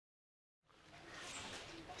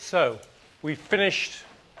So we finished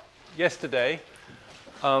yesterday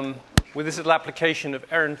with this little application of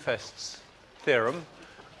Ehrenfest's theorem,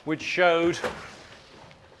 which showed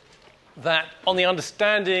that on the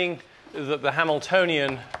understanding that the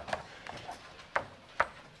Hamiltonian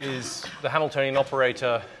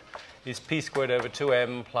operator is p squared over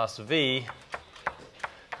 2m plus v,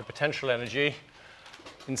 the potential energy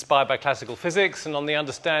inspired by classical physics, and on the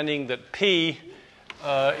understanding that p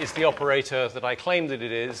is the operator that I claim that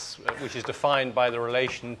it is, which is defined by the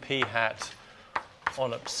relation p hat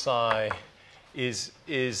on up psi is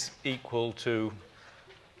equal to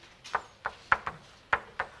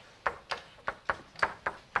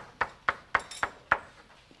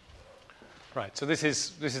right. So this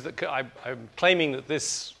is I'm claiming that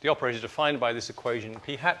the operator defined by this equation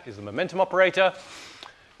p hat is the momentum operator.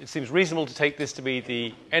 It seems reasonable to take this to be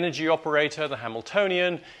the energy operator, the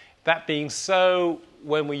Hamiltonian. That being so,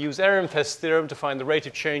 when we use Ehrenfest's theorem to find the rate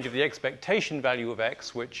of change of the expectation value of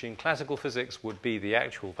x, which in classical physics would be the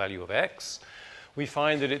actual value of x, we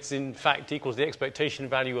find that it's in fact equal to the expectation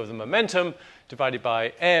value of the momentum divided by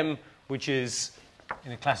m, which is,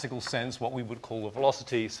 in a classical sense, what we would call the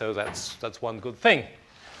velocity. So that's one good thing.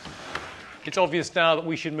 It's obvious now that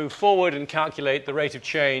we should move forward and calculate the rate of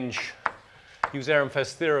change, use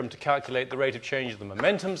Ehrenfest's theorem to calculate the rate of change of the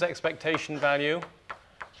momentum's expectation value,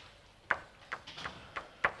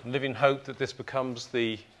 and live in hope that this becomes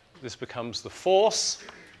the force.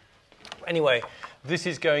 Anyway, this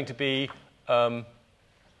is going to be no,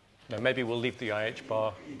 maybe we'll leave the IH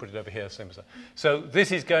bar, put it over here, same as that. So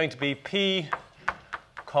this is going to be p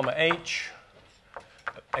comma h,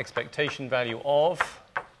 expectation value of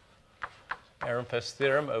Ehrenfest's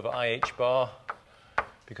theorem over IH bar,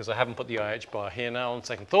 because I haven't put the IH bar here now on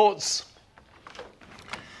second thoughts.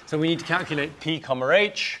 So we need to calculate p comma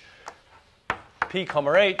h. P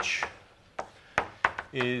comma h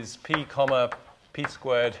is p comma p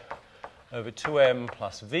squared over 2m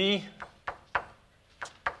plus v.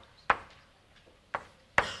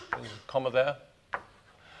 There's a comma there.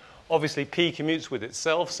 Obviously, p commutes with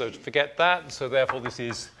itself, so forget that. So therefore, this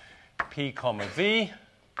is p comma v.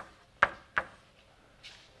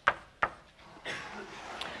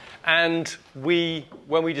 And when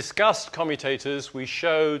we discussed commutators, we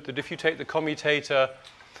showed that if you take the commutator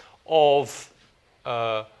of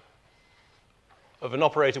an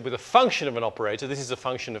operator with a function of an operator, this is a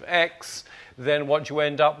function of x, then what you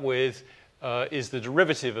end up with is the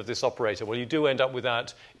derivative of this operator. Well, you do end up with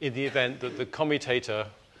that in the event that the commutator,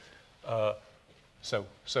 so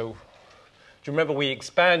do you remember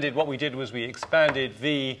what we did was we expanded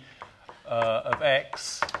v of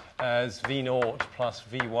x as v naught plus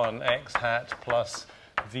v1 x hat plus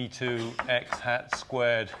v2 x hat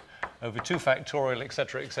squared over 2 factorial, et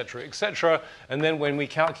cetera, et cetera, et cetera. And then when we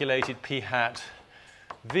calculated p hat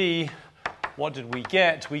v, what did we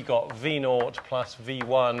get? We got v naught plus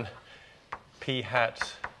v1 p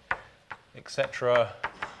hat, et cetera,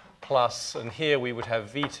 plus, and here we would have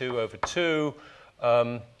v2 over 2.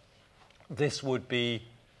 This would be,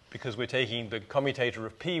 because we're taking the commutator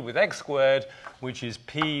of p with x squared, which is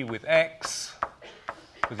p with x,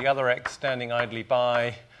 with the other x standing idly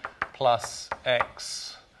by, plus x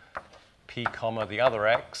p comma the other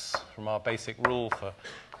x, from our basic rule for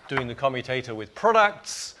doing the commutator with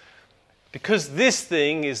products. Because this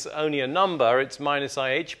thing is only a number, it's minus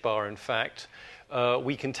IH bar, in fact,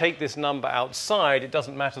 we can take this number outside. It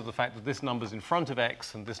doesn't matter the fact that this number is in front of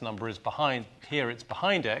x and this number is behind. Here it's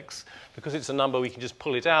behind x. Because it's a number, we can just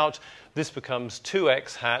pull it out. This becomes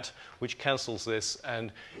 2x hat, which cancels this.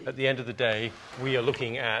 And at the end of the day, we are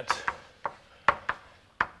looking at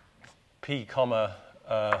p comma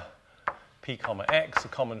x, a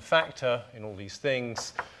common factor in all these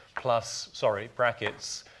things, plus, sorry,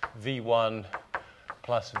 brackets, v1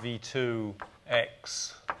 plus v2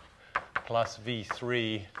 x plus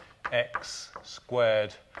v3 x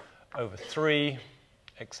squared over 3,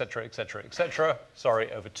 et cetera, et cetera, et cetera,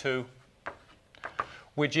 sorry, over 2,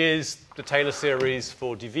 which is the Taylor series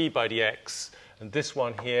for dv by dx. And this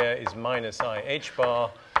one here is minus IH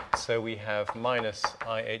bar, so we have minus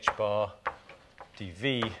IH bar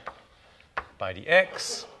dv by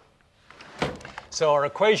dx. So our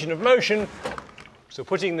equation of motion, so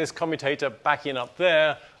putting this commutator back in up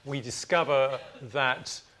there, we discover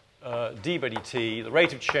that d by dt, the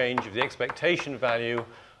rate of change of the expectation value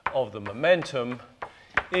of the momentum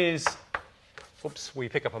is, oops, we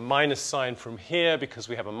pick up a minus sign from here because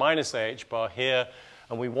we have a minus IH bar here,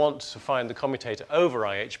 and we want to find the commutator over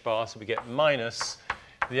IH bar, so we get minus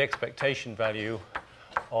the expectation value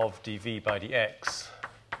of dv by dx.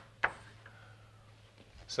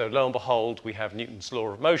 So lo and behold, we have Newton's law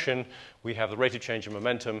of motion. We have the rate of change of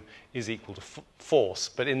momentum is equal to force,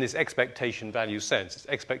 but in this expectation value sense. It's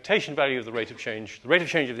expectation value of the rate of change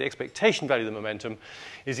of the expectation value of the momentum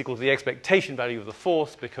is equal to the expectation value of the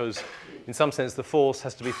force, because in some sense the force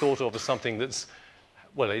has to be thought of as something that's,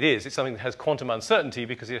 well, it is. It's something that has quantum uncertainty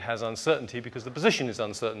because it has uncertainty because the position is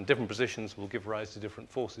uncertain. Different positions will give rise to different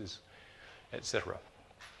forces, etc.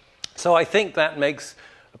 So I think that makes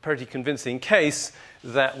a pretty convincing case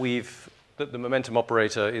that the momentum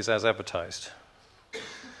operator is as advertised,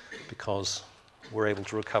 because we're able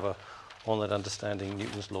to recover on that understanding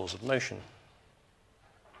Newton's laws of motion.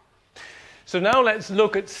 So now let's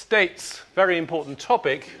look at states. Very important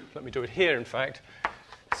topic. Let me do it here, in fact.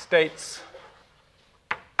 States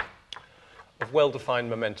of well-defined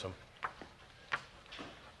momentum.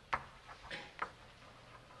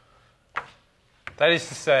 That is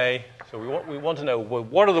to say, so we want to know, well,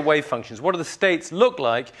 what are the wave functions? What do the states look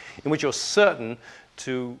like in which you're certain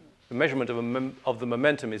to, the measurement of the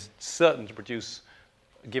momentum is certain to produce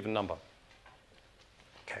a given number?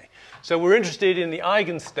 Okay. So we're interested in the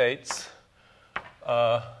eigenstates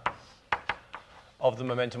of the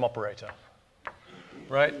momentum operator.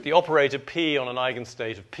 Right? The operator P on an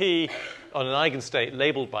eigenstate of P, on an eigenstate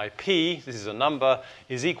labeled by P, this is a number,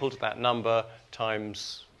 is equal to that number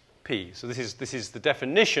times P. So this is the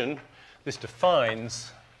definition. This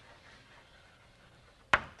defines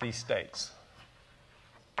these states.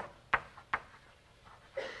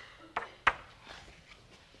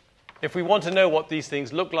 If we want to know what these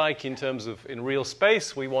things look like in terms of in real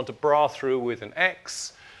space, we want to bra through with an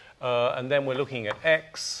x, and then we're looking at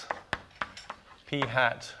x, p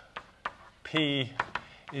hat, p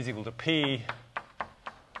is equal to p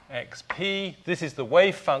xp. This is the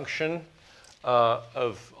wave function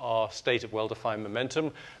of our state of well-defined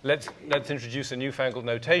momentum. Let's introduce a newfangled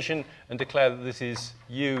notation and declare that this is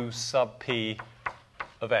u sub p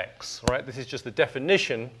of x. Right? This is just the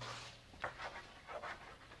definition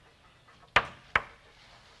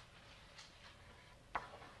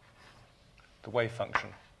the wave function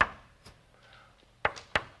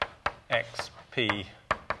xp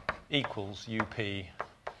equals up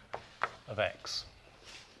of x.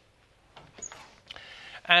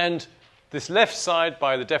 And this left side,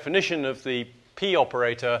 by the definition of the p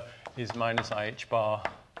operator, is minus IH bar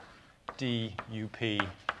dup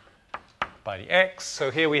by the x. So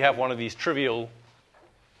here we have one of these trivial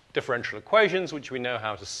differential equations which we know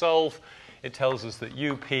how to solve. It tells us that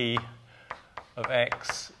up of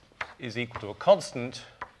x is equal to a constant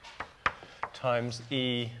times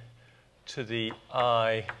e to the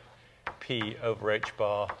I p over h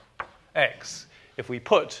bar x. If we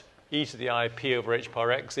put e to the I p over h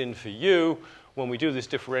bar x in for u, when we do this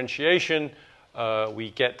differentiation,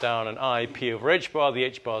 we get down an I p over h bar. The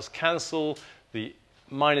h bars cancel. The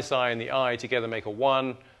minus I and the I together make a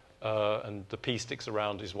 1, and the p sticks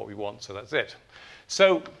around is what we want, so that's it.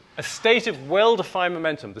 So a state of well-defined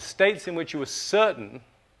momentum, the states in which you are certain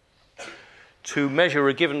to measure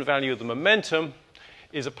a given value of the momentum,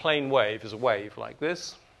 is a plane wave, is a wave like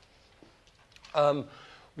this. So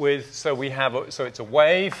it's a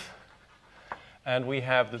wave, and we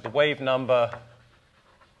have that the wave number,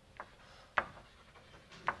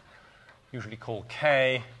 usually called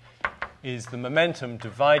k, is the momentum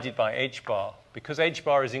divided by h bar. Because h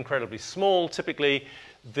bar is incredibly small, typically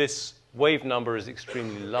this wave number is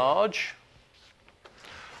extremely large.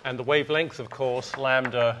 And the wavelength, of course,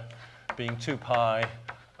 lambda being 2 pi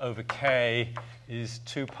over k, is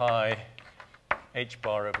 2 pi h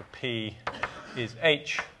bar over p, is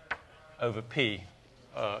h over p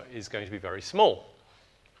is going to be very small.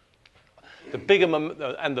 The bigger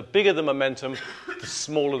the bigger the momentum, the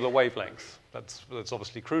smaller the wavelength. That's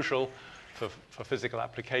obviously crucial for physical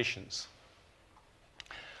applications.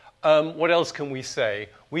 What else can we say?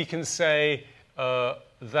 We can say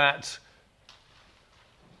that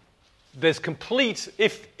there's complete,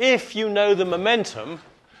 if you know the momentum,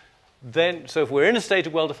 then, so if we're in a state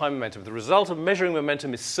of well-defined momentum, the result of measuring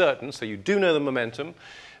momentum is certain, so you do know the momentum,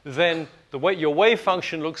 then your wave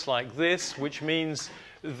function looks like this, which means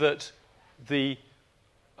that the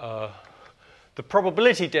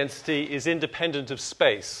probability density is independent of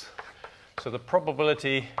space. So the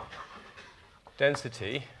probability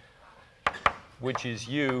density, which is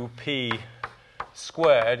up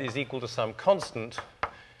squared, is equal to some constant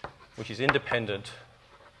which is independent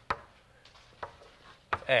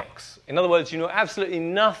of x. In other words, you know absolutely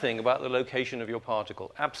nothing about the location of your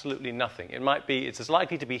particle. Absolutely nothing. It's as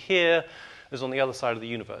likely to be here as on the other side of the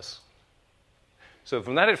universe. So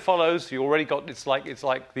from that it follows, you already got, it's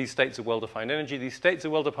like these states of well-defined energy. These states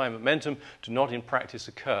of well-defined momentum do not in practice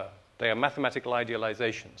occur. They are mathematical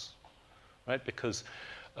idealizations, right? Because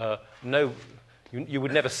you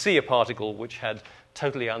would never see a particle which had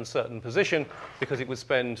totally uncertain position because it would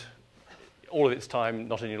spend all of its time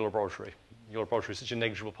not in your laboratory. Your laboratory is such a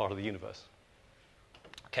negligible part of the universe.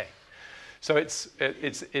 Okay, so that's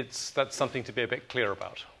something to be a bit clear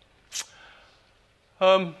about.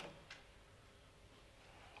 What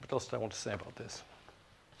else do I want to say about this?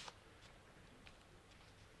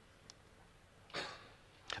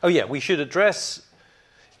 Oh yeah, we should address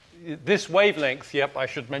this wavelength. Yep, I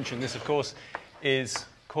should mention this, of course, is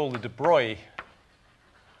called the de Broglie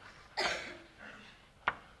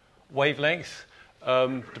wavelength.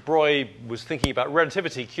 De Broglie was thinking about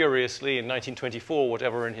relativity curiously in 1924,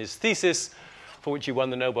 whatever, in his thesis, for which he won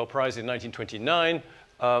the Nobel Prize in 1929.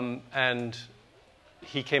 And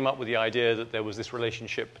he came up with the idea that there was this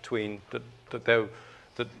relationship between that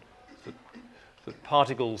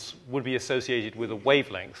particles would be associated with a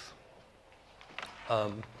wavelength.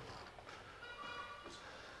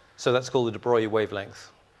 So that's called the de Broglie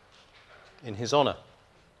wavelength in his honor.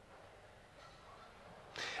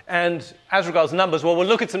 And as regards numbers, well, we'll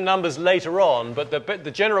look at some numbers later on, but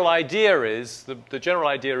the general idea is that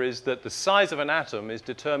the size of an atom is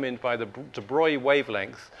determined by the de Broglie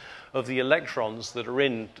wavelength of the electrons that are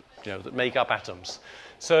in, that make up atoms.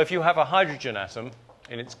 So if you have a hydrogen atom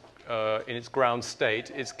in its ground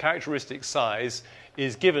state, its characteristic size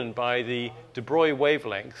is given by the de Broglie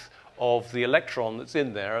wavelength of the electron that's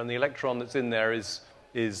in there, and the electron that's in there is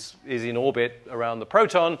in orbit around the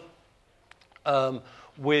proton.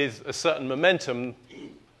 With a certain momentum.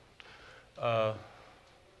 Right,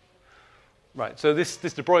 so this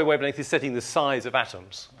de Broglie wavelength is setting the size of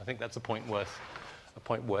atoms. I think that's a point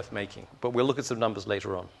worth making. But we'll look at some numbers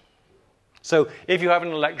later on. So if you have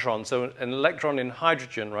an electron, so an electron in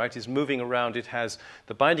hydrogen, right, is moving around. It has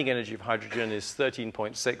the binding energy of hydrogen is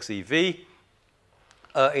 13.6 eV.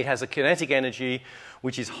 It has a kinetic energy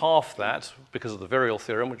which is half that because of the virial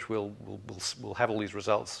theorem, which we'll have all these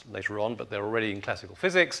results later on, but they're already in classical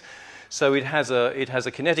physics. So it has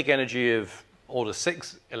a kinetic energy of order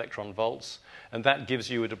 6 electron volts, and that gives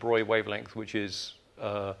you a de Broglie wavelength which is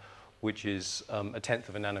a tenth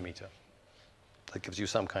of a nanometer. That gives you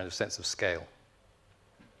some kind of sense of scale.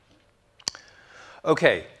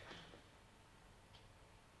 Okay.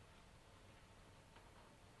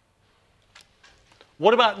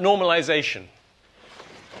 What about normalization?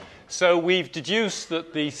 So we've deduced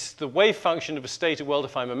that the wave function of a state of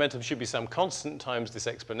well-defined momentum should be some constant times this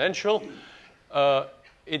exponential.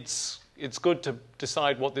 It's good to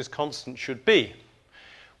decide what this constant should be.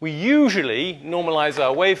 We usually normalize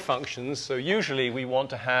our wave functions, so usually we like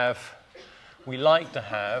to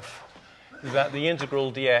have that the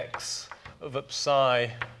integral dx of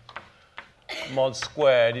psi mod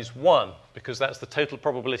squared is 1, because that's the total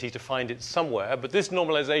probability to find it somewhere. But this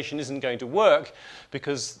normalization isn't going to work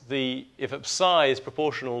because if psi is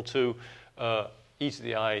proportional to e to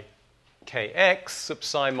the I kx,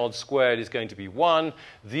 psi mod squared is going to be 1.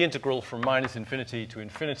 The integral from minus infinity to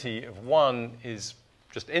infinity of 1 is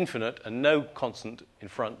just infinite, and no constant in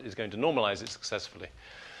front is going to normalize it successfully.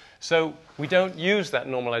 So we don't use that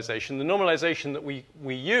normalization. The normalization that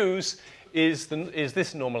we use is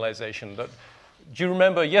this normalization. Do you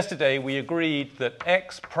remember yesterday we agreed that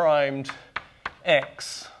x primed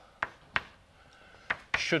x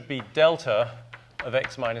should be delta of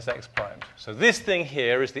x minus x primed. So this thing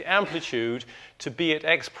here is the amplitude to be at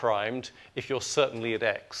x primed if you're certainly at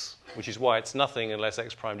x, which is why it's nothing unless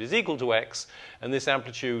x primed is equal to x. And this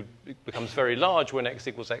amplitude becomes very large when x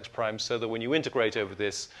equals x primed, so that when you integrate over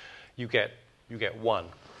this, you get 1.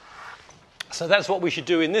 So that's what we should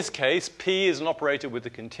do in this case. P is an operator with a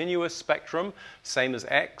continuous spectrum, same as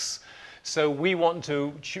x. So we want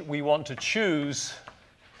to choose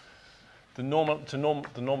the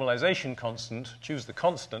normalization constant, choose the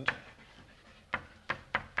constant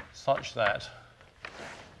such that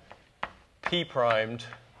P primed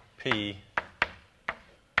P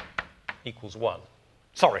equals 1.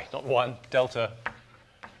 Sorry, not 1, delta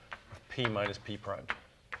of P minus P primed,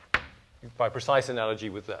 by precise analogy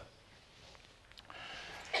with that.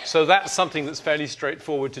 So that's something that's fairly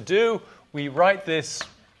straightforward to do. We write this,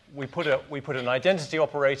 we put an identity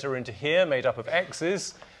operator into here made up of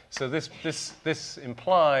x's. So this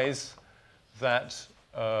implies that,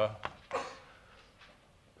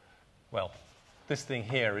 well, this thing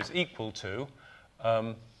here is equal to,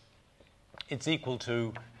 it's equal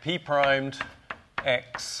to P primed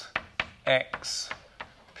x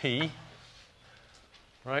p,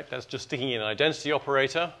 right? That's just sticking in an identity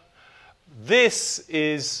operator. This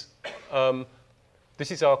is our,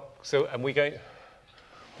 so, and we're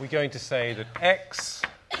going to say that x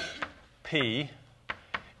P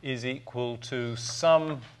is equal to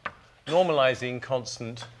some normalizing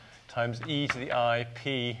constant times e to the I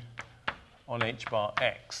P on h bar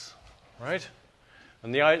x, right?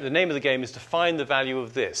 And the name of the game is to find the value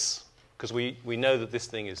of this, because we know that this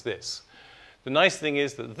thing is this. The nice thing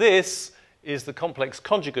is that this is the complex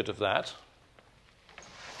conjugate of that,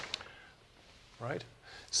 right?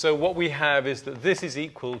 So what we have is that this is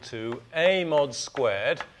equal to a mod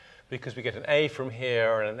squared, because we get an a from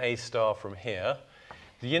here and an a star from here,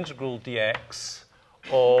 the integral dx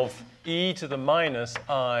of e to the minus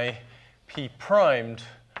I p primed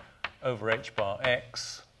over h bar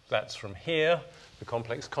x. That's from here, the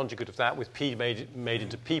complex conjugate of that with p made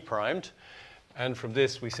into p primed. And from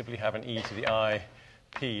this, we simply have an e to the I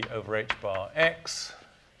p over h bar x.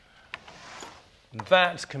 And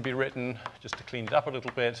that can be written, just to clean it up a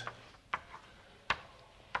little bit,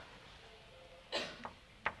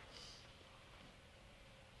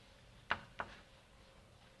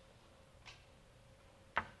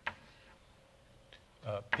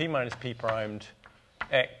 p minus p primed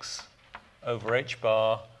x over h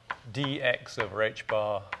bar dx over h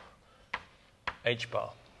bar h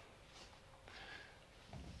bar.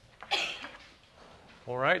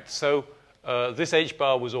 All right, so this h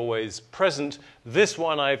bar was always present. This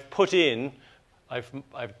one I've put in,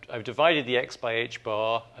 I've divided the x by h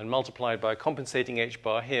bar and multiplied by a compensating h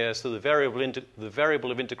bar here, so the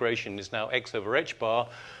variable of integration is now x over h bar,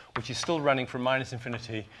 which is still running from minus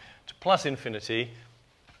infinity to plus infinity.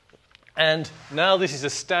 And now this is a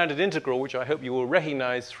standard integral, which I hope you will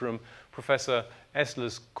recognize from Professor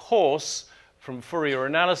Essler's course from Fourier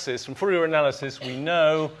analysis. From Fourier analysis, we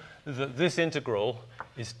know that this integral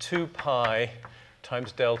is 2 pi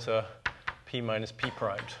times delta p minus p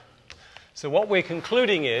primed. So what we're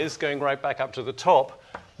concluding is, going right back up to the top,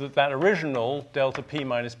 that that original delta p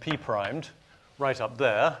minus p primed, right up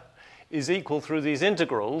there, is equal through these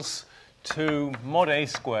integrals to mod a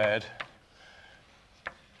squared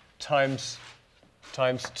times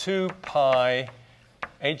 2 pi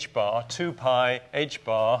h bar, 2 pi h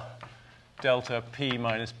bar delta p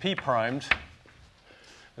minus p primed.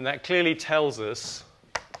 And that clearly tells us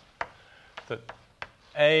that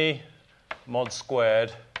a mod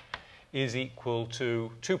squared is equal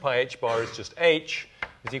to 2 pi h bar is just h,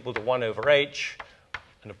 is equal to 1 over h.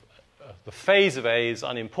 And the phase of a is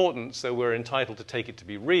unimportant, so we're entitled to take it to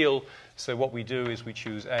be real. So what we do is we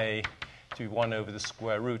choose a to be 1 over the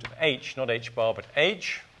square root of h, not h bar, but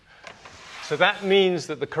h. So that means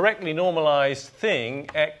that the correctly normalized thing,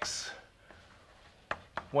 x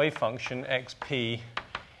wave function xp,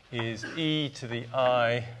 is e to the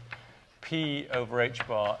I p over h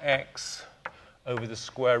bar x over the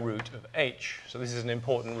square root of h. So this is an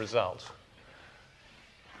important result.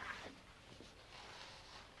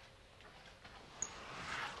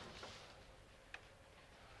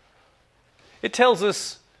 It tells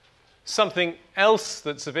us something else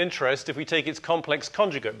that's of interest if we take its complex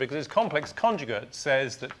conjugate, because its complex conjugate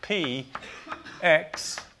says that p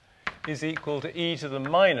x is equal to e to the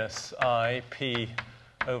minus I p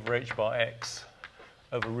over h bar x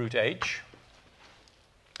over root h.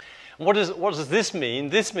 And what does this mean?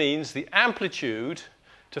 This means the amplitude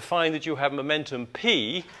to find that you have momentum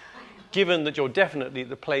p, given that you're definitely at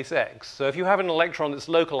the place x. So if you have an electron that's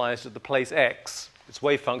localized at the place x, its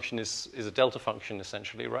wave function is a delta function,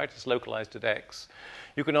 essentially, right? It's localized at x.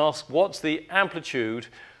 You can ask, what's the amplitude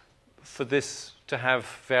for this to have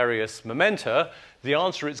various momenta? The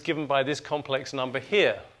answer is given by this complex number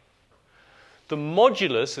here. The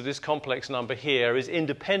modulus of this complex number here is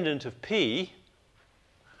independent of p.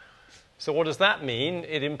 So what does that mean?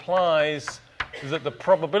 It implies that the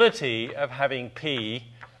probability of having p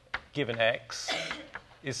given x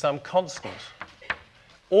is some constant.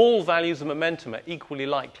 All values of momentum are equally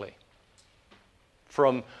likely.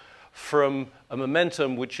 From a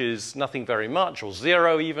momentum which is nothing very much, or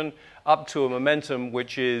 0 even, up to a momentum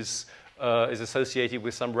which is associated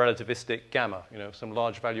with some relativistic gamma, some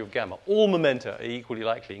large value of gamma. All momenta are equally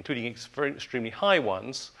likely, including extremely high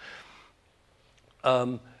ones.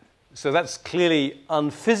 So that's clearly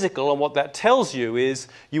unphysical, and what that tells you is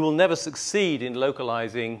you will never succeed in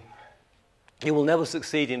localizing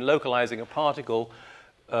a particle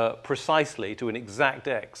precisely to an exact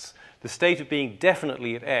x. The state of being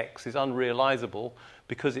definitely at x is unrealizable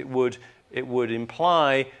because it would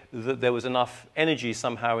imply that there was enough energy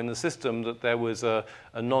somehow in the system that there was a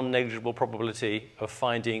non-negligible probability of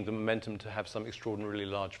finding the momentum to have some extraordinarily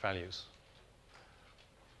large values.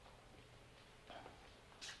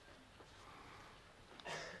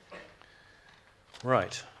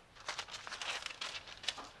 Right.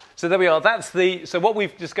 So there we are. So what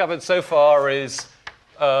we've discovered so far is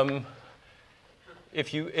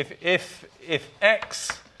if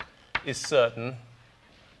x is certain,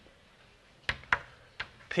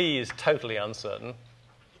 p is totally uncertain.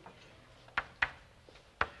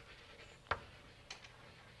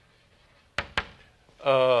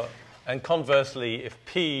 And conversely, if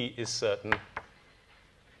p is certain,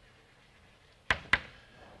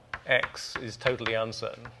 x is totally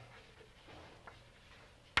uncertain.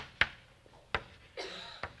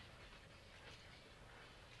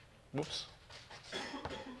 Whoops.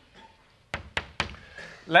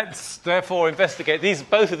 Let's therefore investigate these.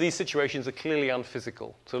 Both of these situations are clearly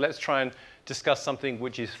unphysical. So let's try and discuss something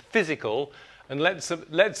which is physical. And let's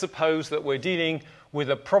suppose that we're dealing with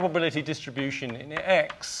a probability distribution in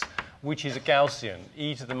x, which is a Gaussian,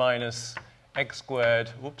 e to the minus x squared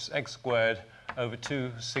over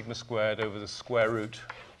 2 sigma squared over the square root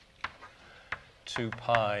 2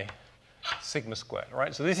 pi sigma squared.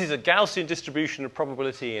 Right? So this is a Gaussian distribution of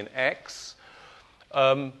probability in x,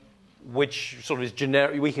 which sort of is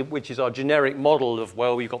generic, which is our generic model of,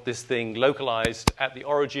 well, we've got this thing localized at the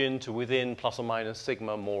origin to within plus or minus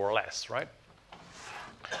sigma, more or less, right?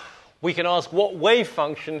 We can ask what wave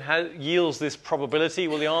function yields this probability.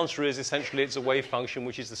 Well, the answer is essentially it's a wave function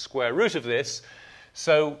which is the square root of this.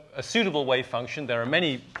 So a suitable wave function, there are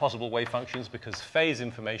many possible wave functions because phase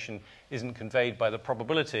information isn't conveyed by the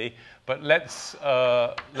probability, but let's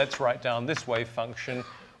write down this wave function,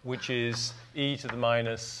 which is e to the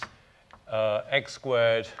minus x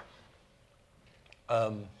squared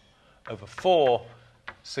over 4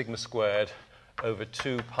 sigma squared over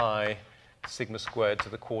 2 pi sigma squared to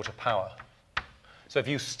the quarter power. So if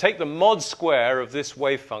you take the mod square of this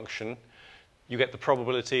wave function, you get the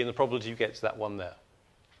probability, and the probability you get is that one there.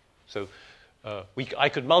 So I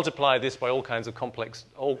could multiply this by all kinds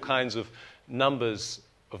of numbers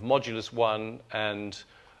of modulus 1 and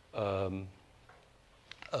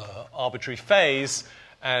arbitrary phase,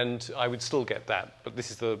 and I would still get that. But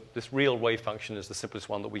this real wave function is the simplest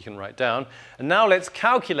one that we can write down. And now let's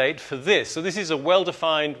calculate for this. So this is a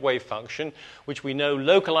well-defined wave function, which we know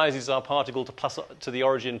localizes our particle to the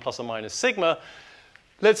origin plus or minus sigma.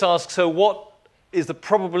 Let's ask, so what is the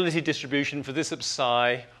probability distribution for this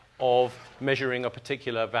psi of measuring a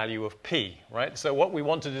particular value of p, right? So what we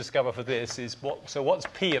want to discover for this is, what's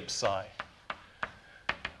p psi?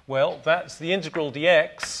 Well, that's the integral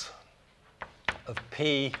dx of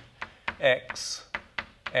p x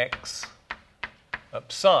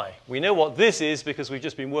psi. We know what this is because we've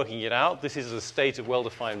just been working it out. This is a state of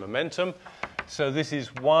well-defined momentum. So this is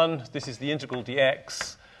the integral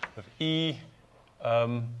dx of e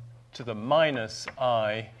to the minus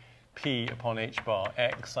I p upon h bar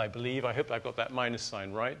x, I believe. I hope I've got that minus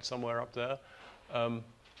sign right somewhere up there,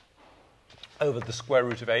 over the square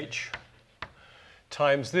root of h,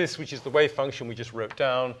 times this, which is the wave function we just wrote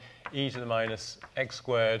down, e to the minus x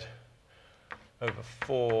squared over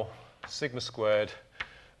 4 sigma squared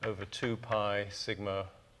over 2 pi sigma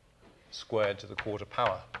squared to the quarter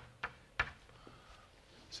power.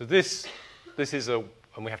 So this is and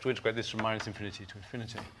we have to integrate this from minus infinity to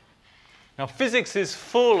infinity. Now, physics is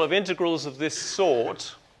full of integrals of this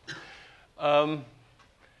sort, and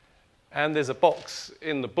there's a box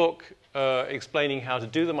in the book explaining how to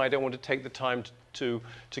do them. I don't want to take the time to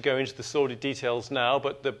go into the sordid details now,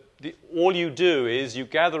 but all you do is you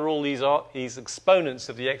gather all these exponents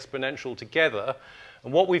of the exponential together,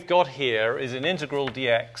 and what we've got here is an integral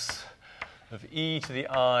dx of e to the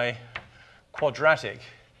I quadratic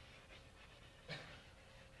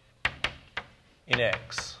in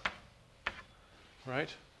x.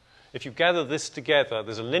 Right? If you gather this together,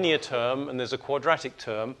 there's a linear term and there's a quadratic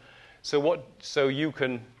term. So you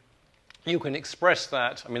can express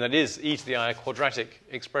that. I mean, that is e to the I quadratic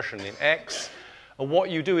expression in x. And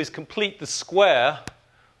what you do is complete the square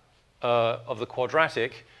of the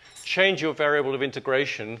quadratic, change your variable of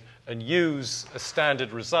integration, and use a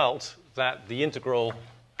standard result that the integral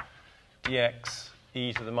dx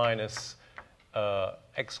e to the minus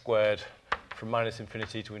x squared from minus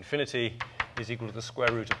infinity to infinity is equal to the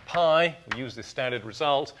square root of pi. We use this standard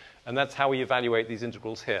result, and that's how we evaluate these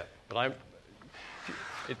integrals here. But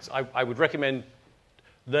I would recommend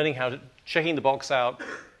learning checking the box out,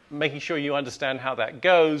 making sure you understand how that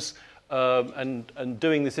goes, and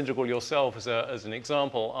doing this integral yourself as an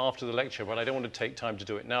example after the lecture. But I don't want to take time to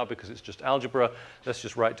do it now because it's just algebra. Let's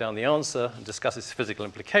just write down the answer and discuss its physical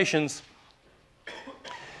implications.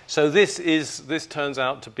 So this turns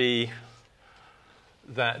out to be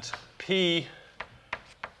that p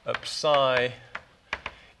psi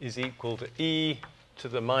is equal to e to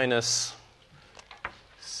the minus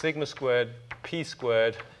sigma squared p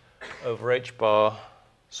squared over h bar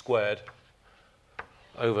squared,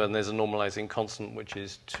 over, and there's a normalizing constant, which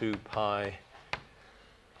is 2 pi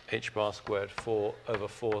h bar squared 4 over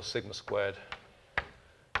 4 sigma squared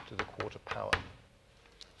to the quarter power.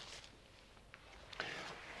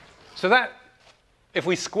 So that, if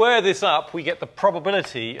we square this up, we get the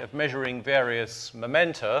probability of measuring various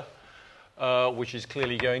momenta, which is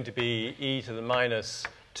clearly going to be e to the minus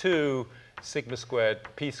 2 sigma squared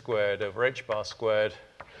p squared over h bar squared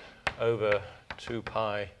over 2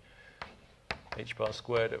 pi h bar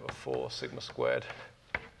squared over 4 sigma squared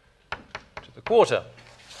to the quarter.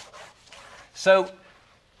 So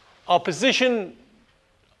our position,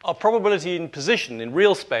 our probability in position in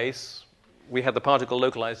real space, we had the particle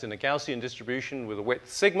localized in a Gaussian distribution with a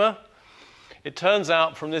width sigma. It turns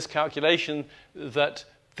out from this calculation that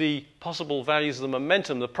the possible values of the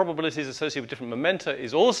momentum, the probabilities associated with different momenta,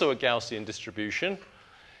 is also a Gaussian distribution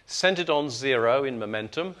centered on 0 in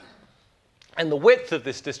momentum. And the width of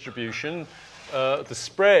this distribution, the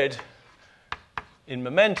spread in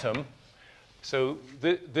momentum, so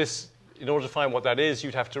this, in order to find what that is,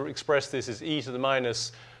 you'd have to express this as e to the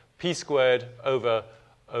minus p squared over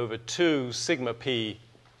 2 sigma p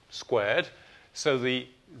squared. So the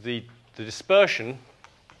dispersion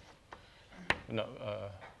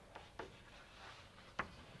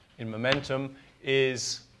in momentum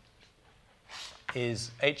is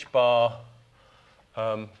h bar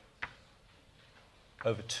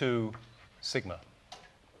over 2 sigma.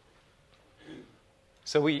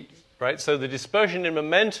 So so the dispersion in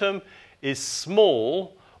momentum is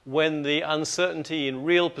small when the uncertainty in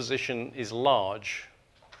real position is large,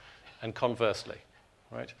 and conversely,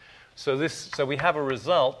 right? So we have a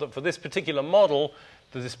result that for this particular model,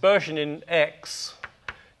 the dispersion in x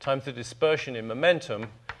times the dispersion in momentum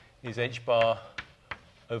is h bar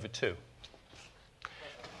over 2.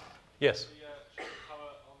 Yes? How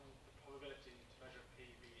on the probability to measure p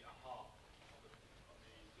be a half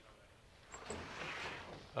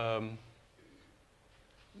on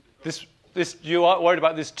the This you are worried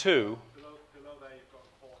about this too? Below there you've got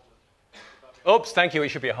a quarter. Oops, thank you. It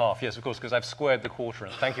should be a half. Yes, of course, because I've squared the quarter.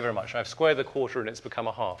 Thank you very much. I've squared the quarter and it's become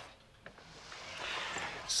a half.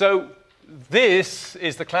 So this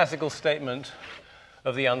is the classical statement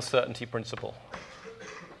of the uncertainty principle.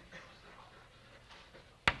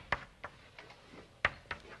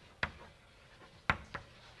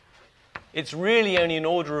 It's really only an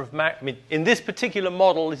order of in this particular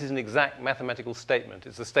model, this is an exact mathematical statement.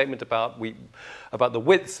 It's a statement about the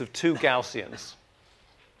widths of two Gaussians.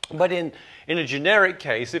 But in a generic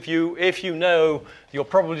case, if you know your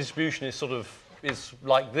probability distribution is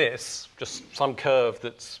like this, just some curve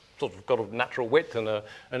that's sort of got a natural width and a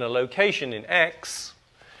location in x,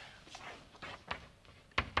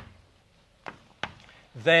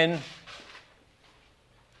 then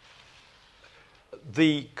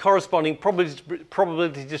the corresponding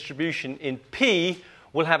probability distribution in P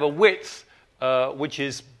will have a width which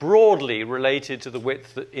is broadly related to the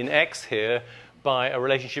width in X here by a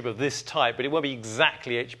relationship of this type, but it won't be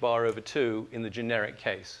exactly h bar over 2 in the generic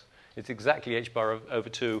case. It's exactly h bar over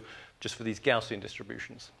 2 just for these Gaussian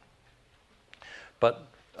distributions. But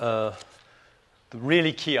the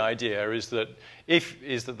really key idea is that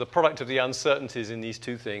the product of the uncertainties in these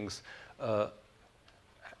two things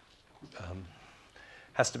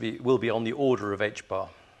will be on the order of h bar.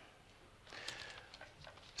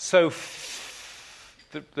 So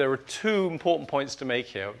there are two important points to make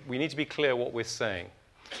here. We need to be clear what we're saying.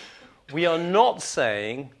 We are not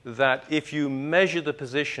saying that if you measure the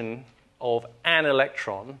position of an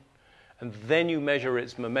electron and then you measure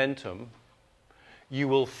its momentum, you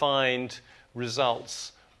will find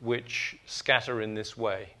results which scatter in this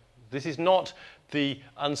way. This is not the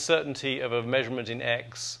uncertainty of a measurement in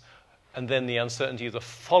X and then the uncertainty of the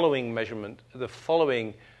following measurement, the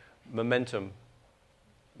following momentum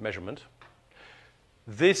measurement.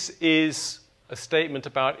 This is a statement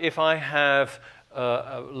about if I have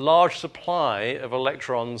a large supply of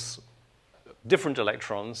electrons, different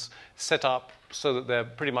electrons, set up so that they're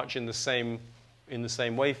pretty much in the same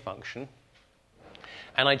wave function,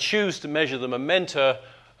 and I choose to measure the momenta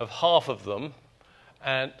of half of them,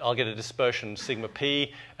 and I'll get a dispersion sigma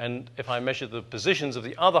p, and if I measure the positions of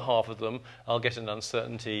the other half of them, I'll get an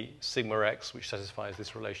uncertainty sigma x, which satisfies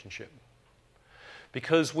this relationship.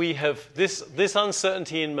 Because we have this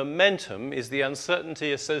uncertainty in momentum is the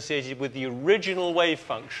uncertainty associated with the original wave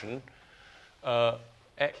function,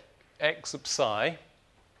 x sub psi,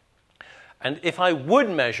 and if I would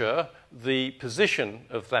measure the position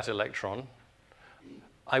of that electron,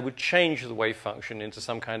 I would change the wave function into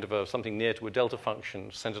some kind of something near to a delta function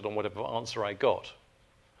centered on whatever answer I got.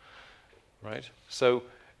 Right? So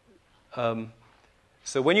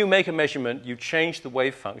So when you make a measurement, you change the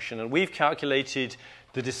wave function, and we've calculated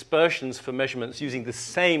the dispersions for measurements using the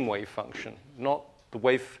same wave function, not the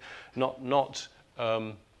wave,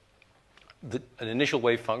 an initial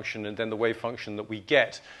wave function and then the wave function that we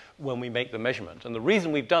get when we make the measurement. And the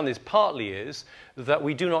reason we've done this partly is that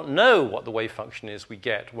we do not know what the wave function is we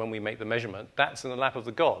get when we make the measurement. That's in the lap of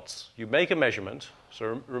the gods. You make a measurement.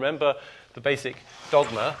 So remember the basic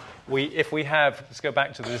dogma. If we have, let's go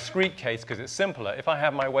back to the discrete case because it's simpler. If I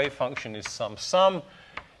have my wave function is some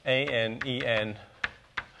a-n, e-n,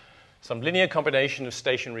 some linear combination of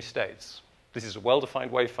stationary states. This is a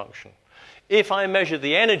well-defined wave function. If I measure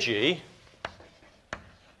the energy,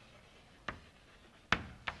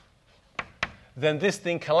 then this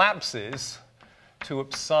thing collapses to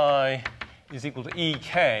psi is equal to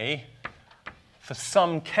ek for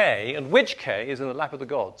some k, and which k is in the lap of the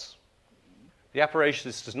gods. The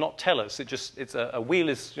apparatus does not tell us. It's a wheel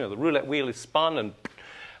is, the roulette wheel is spun, and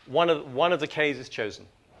one of the k's is chosen.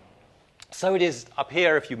 So it is up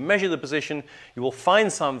here. If you measure the position, you will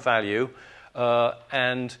find some value,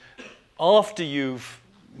 and after you've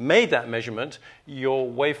made that measurement, your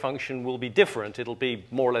wave function will be different. It'll be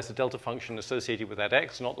more or less a delta function associated with that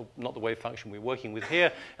x, not the wave function we're working with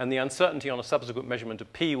here, and the uncertainty on a subsequent measurement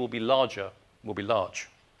of p will be large.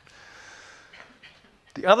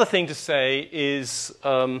 The other thing to say is,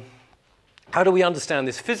 how do we understand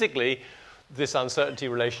this physically, this uncertainty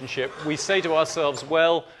relationship? We say to ourselves,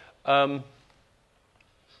 well,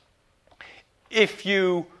 if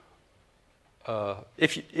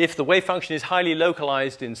the wave function is highly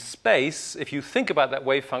localized in space, if you think about that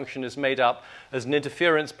wave function as made up as an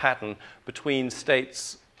interference pattern between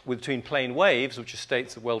plane waves, which are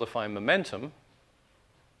states of well-defined momentum,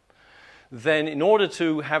 then in order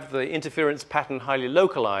to have the interference pattern highly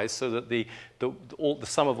localized so that the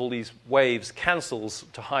sum of all these waves cancels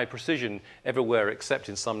to high precision everywhere except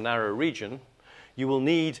in some narrow region, you will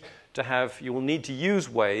need to use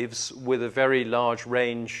waves with a very large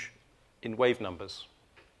range in wave numbers.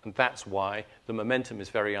 And that's why the momentum is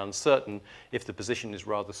very uncertain if the position is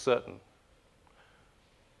rather certain.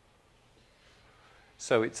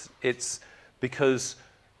 So it's because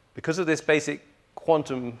of this basic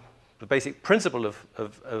quantum, the basic principle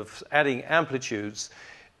of adding amplitudes,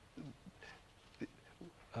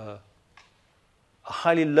 a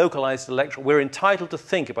highly localized electron, we're entitled to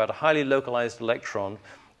think about a highly localized electron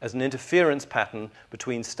as an interference pattern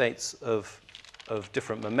between states of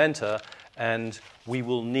different momenta, and we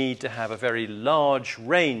will need to have a very large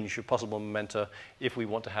range of possible momenta if we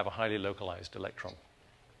want to have a highly localized electron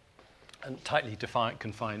and tightly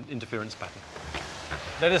confined interference pattern.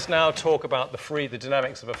 Let us now talk about the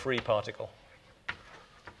dynamics of a free particle.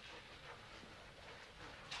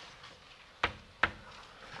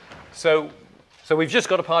 So we've just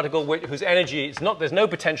got a particle whose energy, there's no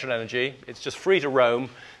potential energy, it's just free to roam.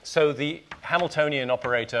 So the Hamiltonian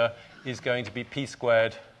operator is going to be p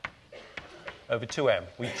squared over 2m.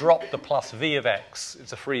 We drop the plus v of x.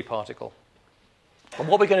 It's a free particle. And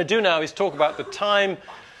what we're going to do now is talk about the time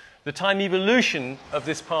evolution of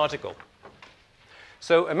this particle.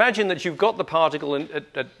 So imagine that you've got the particle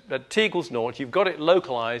at t equals 0. You've got it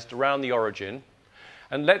localized around the origin.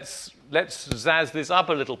 And let's zazz this up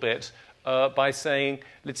a little bit by saying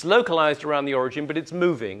it's localized around the origin, but it's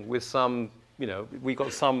moving with some, we've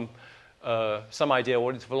got some idea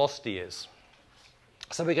what its velocity is.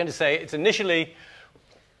 So we're going to say it's initially,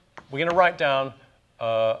 we're going to write down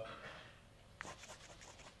an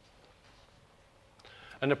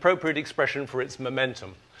appropriate expression for its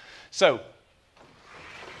momentum. So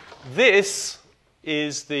this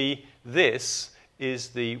is the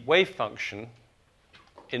wave function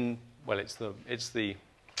in, well, it's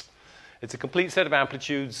a complete set of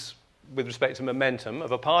amplitudes with respect to momentum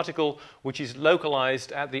of a particle which is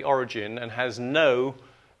localized at the origin and has the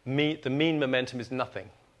mean momentum is nothing.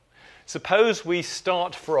 Suppose we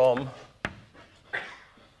start from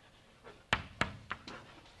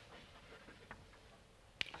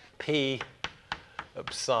p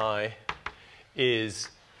of psi is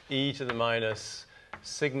e to the minus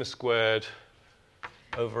sigma squared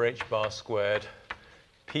over h bar squared,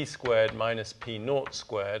 p squared minus p naught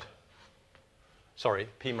squared. Sorry,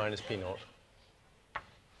 p minus p naught.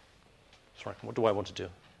 Sorry, what do I want to do?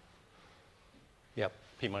 Yeah,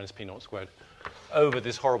 p minus p naught squared over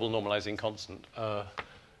this horrible normalizing constant.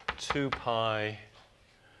 2 pi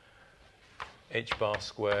h bar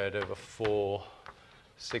squared over 4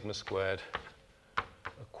 sigma squared a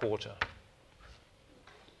quarter.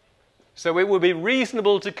 So it would be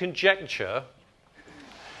reasonable to conjecture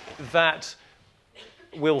that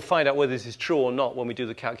we'll find out whether this is true or not when we do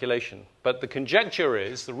the calculation. But the conjecture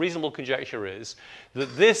is, the reasonable conjecture is,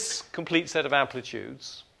 that this complete set of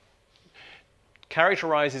amplitudes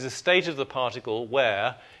characterizes a state of the particle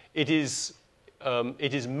where it is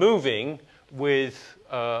moving with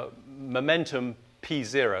momentum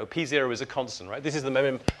p0. P0 is a constant, right? This is the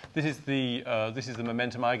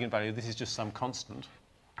momentum eigenvalue. This is just some constant.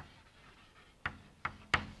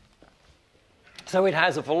 So it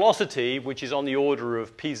has a velocity which is on the order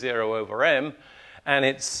of p0 over m, and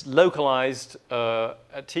it's localized at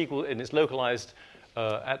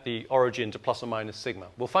the origin to plus or minus sigma.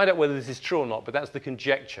 We'll find out whether this is true or not, but that's the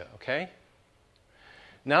conjecture, okay?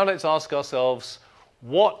 Now let's ask ourselves,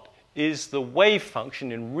 what is the wave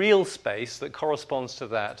function in real space that corresponds to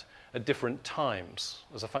that at different times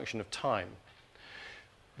as a function of time?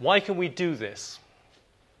 Why can we do this?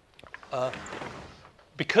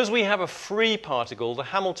 Because we have a free particle, the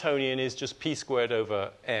Hamiltonian is just p squared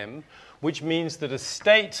over m, which means that a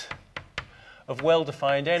state of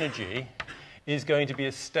well-defined energy is going to be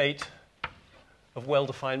a state of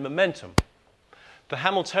well-defined momentum. The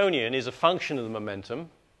Hamiltonian is a function of the momentum,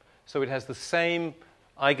 so it has the same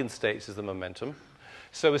eigenstates as the momentum.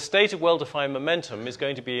 So a state of well-defined momentum is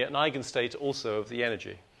going to be an eigenstate also of the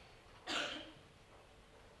energy.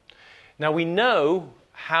 Now we know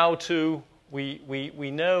how to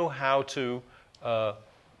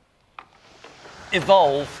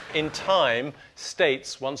evolve in time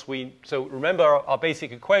states once we, so remember our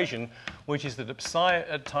basic equation, which is that psi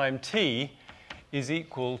at time t is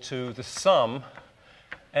equal to the sum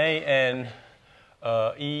an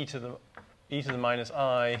e to the minus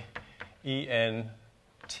I en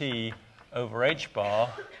t over h bar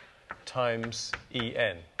times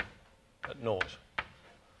en at naught.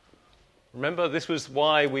 Remember, this was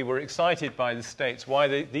why we were excited by the states, why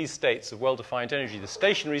these states of well-defined energy, the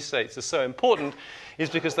stationary states, are so important, is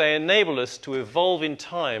because they enable us to evolve in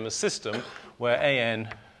time a system where an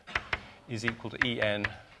is equal to en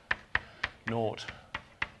naught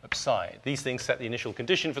psi. These things set the initial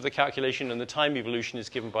condition for the calculation, and the time evolution is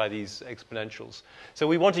given by these exponentials. So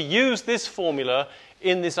we want to use this formula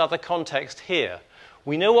in this other context here.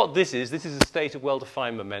 We know what this is. This is a state of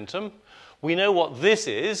well-defined momentum. We know what this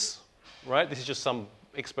is. Right? This is just some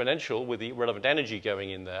exponential with the relevant energy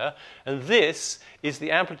going in there. And this is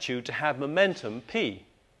the amplitude to have momentum p.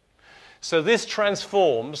 So this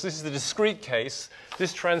transforms, this is the discrete case,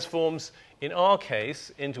 this transforms in our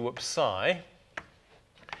case into a psi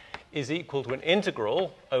is equal to an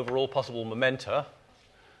integral over all possible momenta.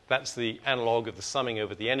 That's the analog of the summing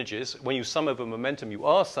over the energies. When you sum over momentum, you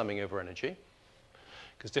are summing over energy,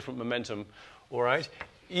 because different momentum, all right?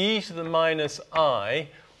 E to the minus I.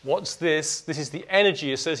 What's this? This is the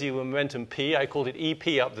energy associated with momentum p. I called it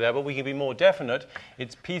EP up there, but we can be more definite.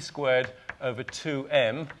 It's p squared over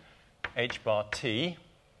 2m h bar t.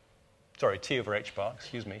 Sorry, t over h bar,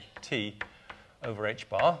 excuse me. T over h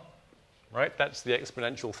bar. Right? That's the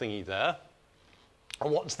exponential thingy there.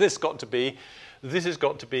 And what's this got to be? This has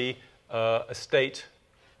got to be a state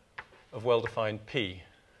of well-defined p.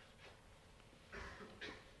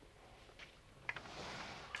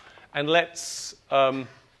 And let's...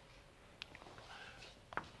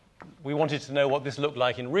 we wanted to know what this looked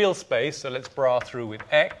like in real space, so let's bra through with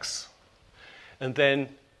x. And then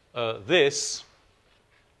this.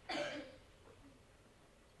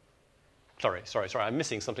 Sorry, I'm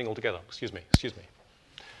missing something altogether. Excuse me.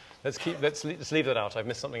 Let's leave that out. I've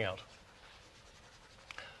missed something out.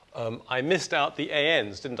 I missed out the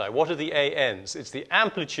ANs, didn't I? What are the ANs? It's the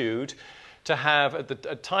amplitude to have,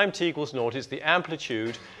 at time t equals naught, is the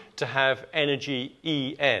amplitude to have energy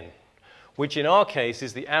En, which in our case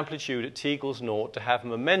is the amplitude at t equals naught to have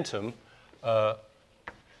momentum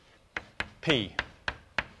p.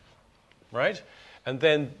 Right? And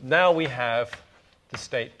then now we have the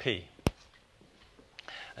state p.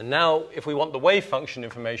 And now, if we want the wave function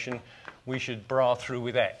information, we should bra through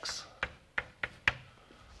with x.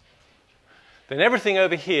 Then everything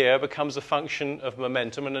over here becomes a function of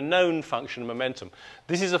momentum and a known function of momentum.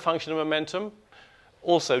 This is a function of momentum,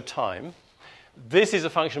 also time. This is a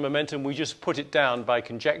function of momentum. We just put it down by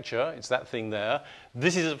conjecture. It's that thing there.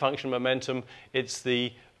 This is a function of momentum. It's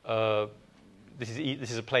the this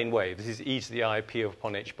is a plane wave. This is e to the I p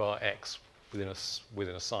upon h bar x within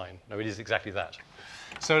a sign. No, it is exactly that.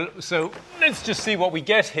 So let's just see what we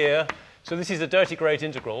get here. So this is a dirty great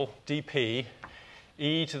integral, dp,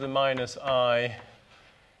 e to the minus I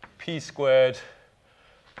p squared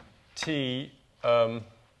t over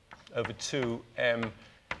 2m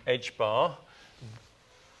h bar.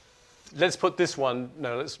 Let's put this one,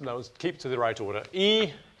 let's keep to the right order.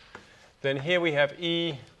 E, then here we have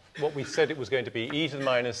E what we said it was going to be, e to the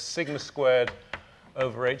minus sigma squared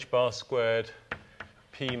over h bar squared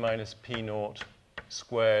p minus p naught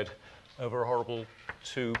squared over a horrible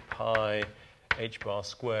 2 pi h bar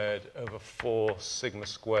squared over 4 sigma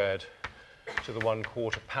squared to the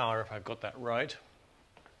 1/4 power, if I've got that right.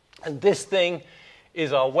 And this thing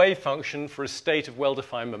is our wave function for a state of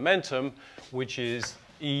well-defined momentum, which is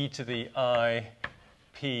e to the I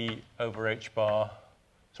p over h bar,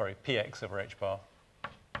 sorry, px over h bar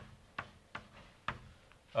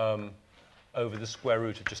over the square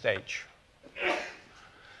root of just h.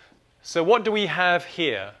 So what do we have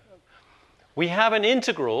here? We have an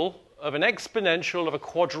integral of an exponential of a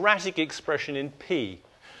quadratic expression in p,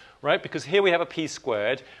 right? Because here we have a p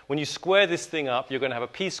squared. When you square this thing up, you're going to have a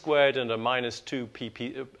p squared and a minus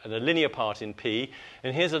 2p and a linear part in p.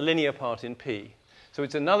 And here's a linear part in p. So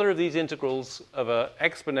it's another of these integrals of an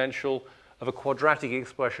exponential of a quadratic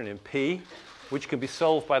expression in p, which can be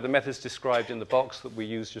solved by the methods described in the box that we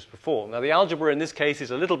used just before. Now, the algebra in this case is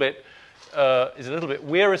a little bit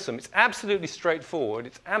wearisome. It's absolutely straightforward.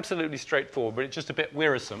 It's absolutely straightforward, but it's just a bit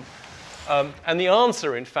wearisome. And the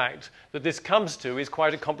answer, in fact, that this comes to is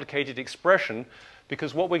quite a complicated expression,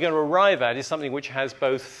 because what we're going to arrive at is something which has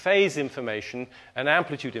both phase information and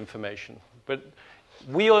amplitude information. But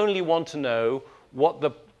we only want to know what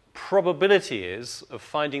the probability is of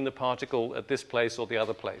finding the particle at this place or the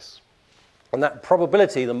other place. And that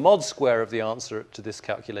probability, the mod square of the answer to this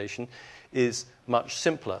calculation, is much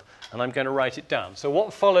simpler. And I'm going to write it down. So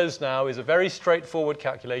what follows now is a very straightforward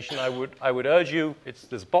calculation. I would urge you,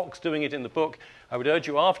 there's a box doing it in the book, I would urge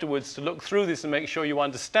you afterwards to look through this and make sure you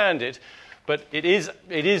understand it. But it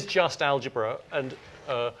is just algebra. And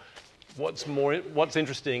what's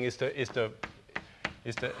interesting is to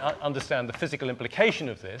understand the physical implication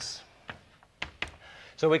of this.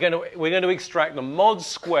 So we're going to extract the mod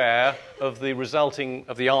square of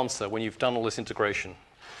the answer when you've done all this integration.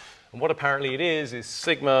 And what apparently it is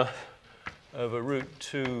sigma over root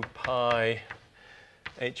 2 pi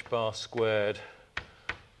h bar squared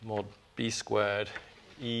mod b squared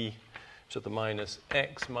e to the minus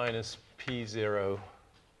x minus p0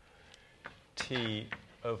 t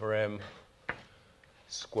over m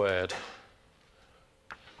squared.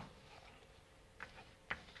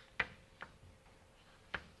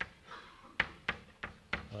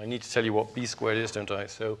 I need to tell you what b squared is, don't I?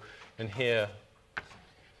 So, and here,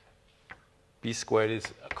 b squared is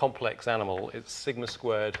a complex animal. It's sigma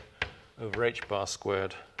squared over h bar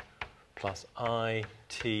squared plus I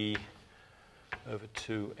t over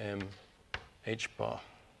 2m h bar.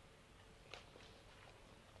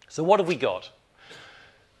 So what have we got?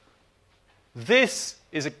 This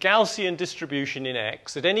is a Gaussian distribution in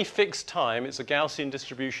x. At any fixed time, it's a Gaussian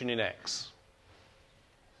distribution in x.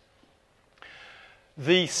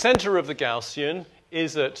 The center of the Gaussian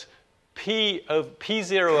is at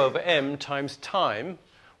p0 over m times time,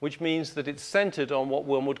 which means that it's centered on what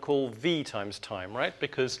one would call v times time, right?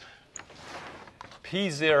 Because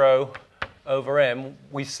p0 over m,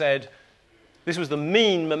 we said this was the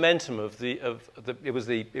mean momentum it was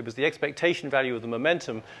the expectation value of the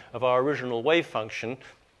momentum of our original wave function.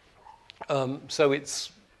 So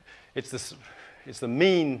it's the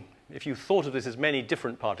mean. If you thought of this as many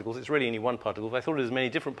different particles, it's really only one particle. If I thought of it as many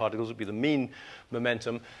different particles, it would be the mean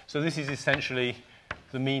momentum. So this is essentially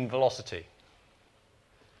the mean velocity.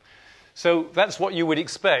 So that's what you would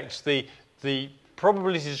expect. The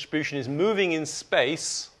probability distribution is moving in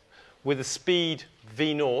space with a speed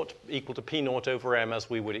v0 equal to p0 over m, as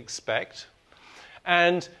we would expect.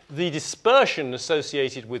 And the dispersion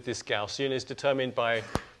associated with this Gaussian is determined by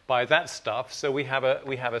that stuff. So we have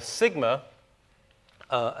a sigma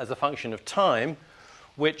as a function of time,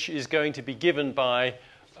 which is going to be given by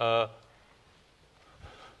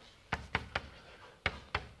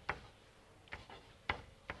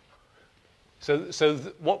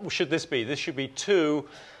what should this be? This should be 2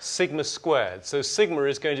 sigma squared. So sigma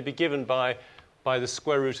is going to be given by the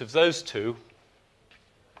square root of those two,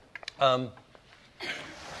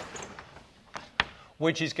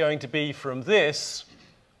 which is going to be from this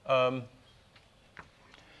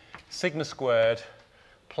sigma squared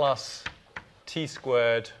plus t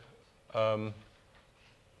squared. I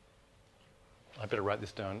better write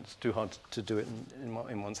this down. It's too hard to do it in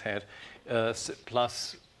one's head.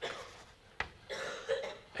 Plus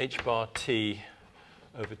h bar t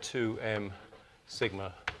over 2m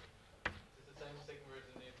sigma. Is it the same sigma as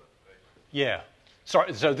in the input equation? Yeah.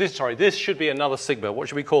 Sorry, this should be another sigma. What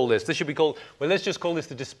should we call this? This should be called, well, let's just call this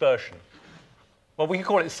the dispersion. Well, we can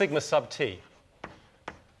call it sigma sub t,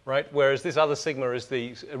 right? Whereas this other sigma is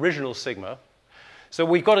the original sigma. So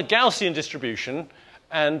we've got a Gaussian distribution,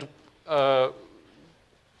 and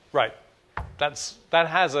Right. That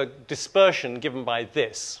has a dispersion given by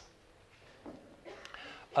this.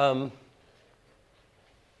 No,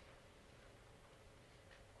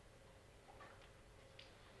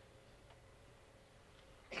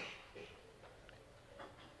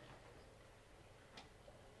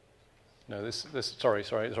 sorry.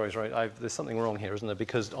 There's something wrong here, isn't there?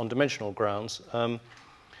 Because on dimensional grounds,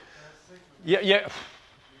 yeah.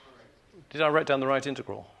 Did I write down the right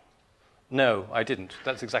integral? No, I didn't.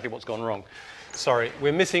 That's exactly what's gone wrong. Sorry,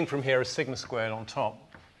 we're missing from here a sigma squared on top.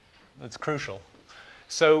 That's crucial.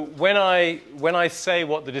 So when I say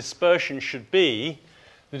what the dispersion should be,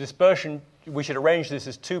 the dispersion, we should arrange this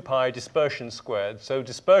as 2 pi dispersion squared. So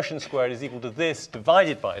dispersion squared is equal to this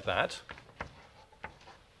divided by that.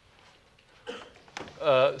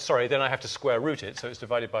 Sorry, then I have to square root it, so it's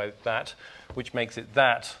divided by that, which makes it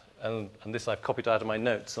that, and this I've copied out of my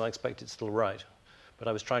notes, and I expect it's still right. But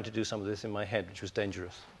I was trying to do some of this in my head, which was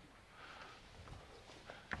dangerous.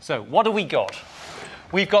 So what have we got?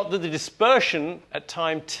 We've got that the dispersion at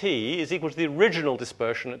time t is equal to the original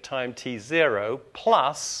dispersion at time t0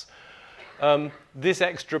 plus this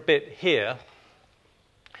extra bit here.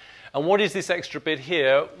 And what is this extra bit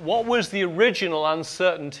here? What was the original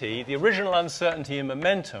uncertainty? The original uncertainty in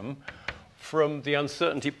momentum from the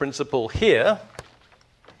uncertainty principle here.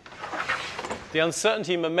 The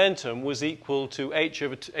uncertainty in momentum was equal to h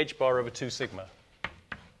bar over 2 sigma.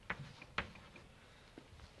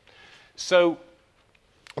 So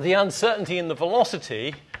the uncertainty in the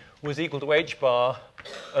velocity was equal to h bar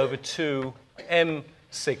over 2 m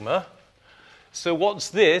sigma. So what's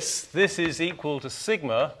this? This is equal to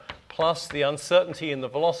sigma plus the uncertainty in the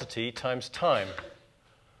velocity times time.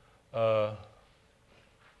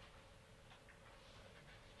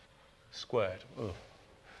 Squared. Ugh.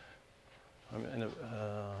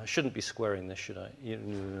 I shouldn't be squaring this, should I?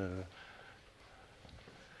 I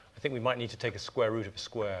think we might need to take a square root of a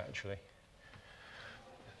square, actually.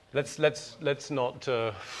 Let's not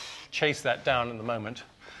chase that down at the moment,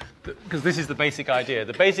 because this is the basic idea.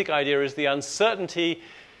 The basic idea is the uncertainty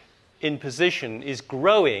in position is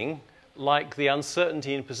growing like the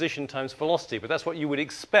uncertainty in position times velocity. But that's what you would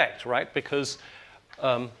expect, right? Because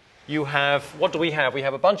you have, what do we have? We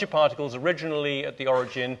have a bunch of particles originally at the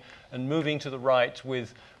origin and moving to the right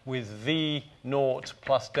with v naught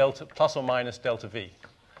plus or minus delta v.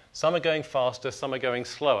 Some are going faster, some are going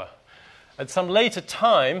slower. At some later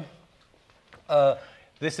time,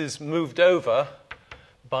 this is moved over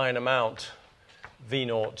by an amount v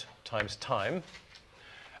naught times time.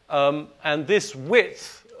 And this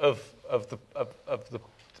width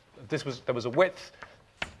there was a width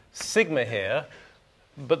sigma here,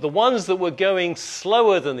 but the ones that were going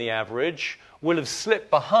slower than the average will have slipped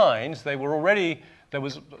behind. They were already,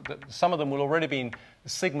 some of them will already been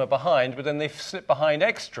sigma behind, but then they've slipped behind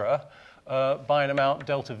extra by an amount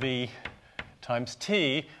delta v times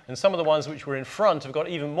t, and some of the ones which were in front have got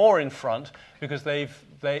even more in front because they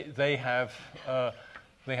had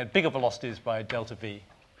bigger velocities by delta v.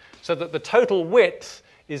 So that the total width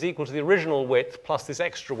is equal to the original width plus this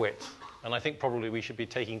extra width. And I think probably we should be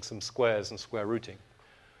taking some squares and square rooting.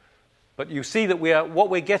 But you see that what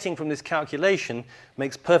we're getting from this calculation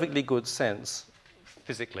makes perfectly good sense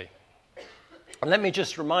physically. And let me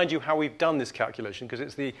just remind you how we've done this calculation, because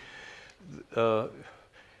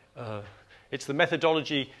it's the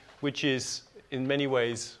methodology which is in many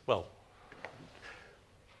ways, well,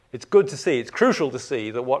 it's good to see, it's crucial to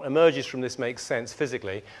see that what emerges from this makes sense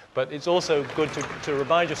physically, but it's also good to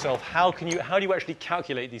remind yourself how do you actually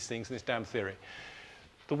calculate these things in this damn theory.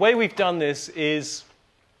 The way we've done this is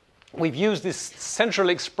we've used this central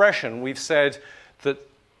expression. We've said that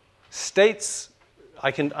states,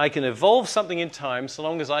 I can evolve something in time so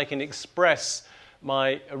long as I can express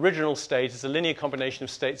my original state as a linear combination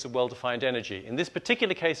of states of well-defined energy. In this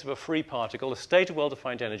particular case of a free particle, a state of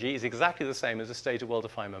well-defined energy is exactly the same as a state of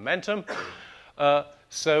well-defined momentum.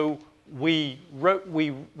 So we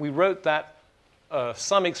wrote that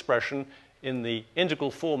sum expression in the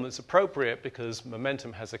integral form that's appropriate because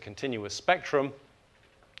momentum has a continuous spectrum.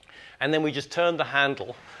 And then we just turned the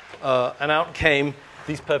handle, and out came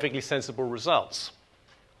these perfectly sensible results.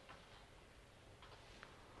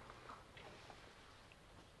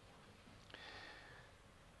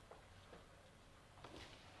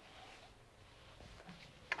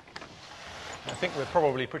 I think we're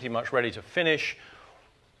probably pretty much ready to finish.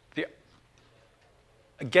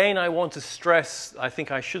 Again, I want to stress, I think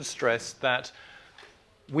I should stress, that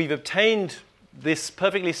we've obtained this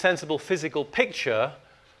perfectly sensible physical picture,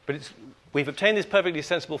 but we've obtained this perfectly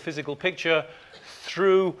sensible physical picture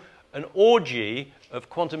through an orgy of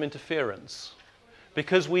quantum interference.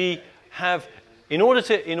 Because we have in order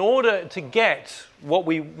to get what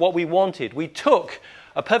we wanted, we took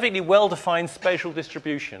a perfectly well-defined spatial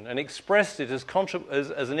distribution and expressed it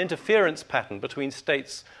as an interference pattern between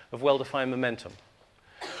states of well-defined momentum,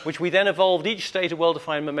 which we then evolved each state of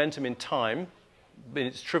well-defined momentum in time, in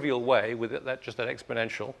its trivial way, with just that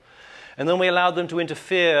exponential. And then we allowed them to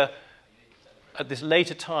interfere at this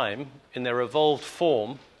later time in their evolved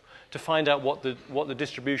form to find out what the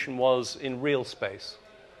distribution was in real space.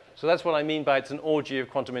 So that's what I mean by it's an orgy of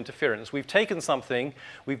quantum interference. We've taken something,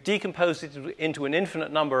 we've decomposed it into an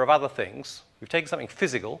infinite number of other things. We've taken something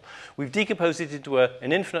physical, we've decomposed it into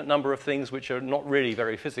an infinite number of things which are not really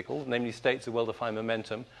very physical, namely states of well-defined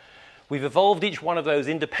momentum. We've evolved each one of those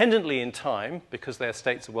independently in time because they're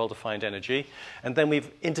states of well-defined energy, and then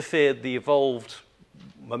we've interfered the evolved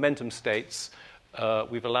momentum states.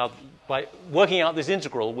 We've allowed, by working out this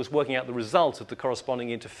integral, was working out the result of the corresponding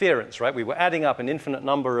interference, right? We were adding up an infinite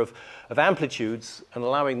number of amplitudes and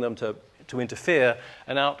allowing them to interfere,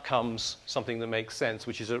 and out comes something that makes sense,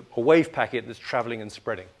 which is a wave packet that's traveling and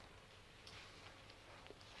spreading.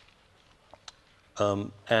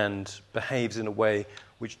 And behaves in a way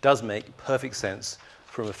which does make perfect sense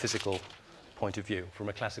from a physical point of view, from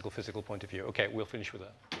a classical physical point of view. Okay, we'll finish with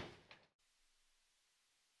that.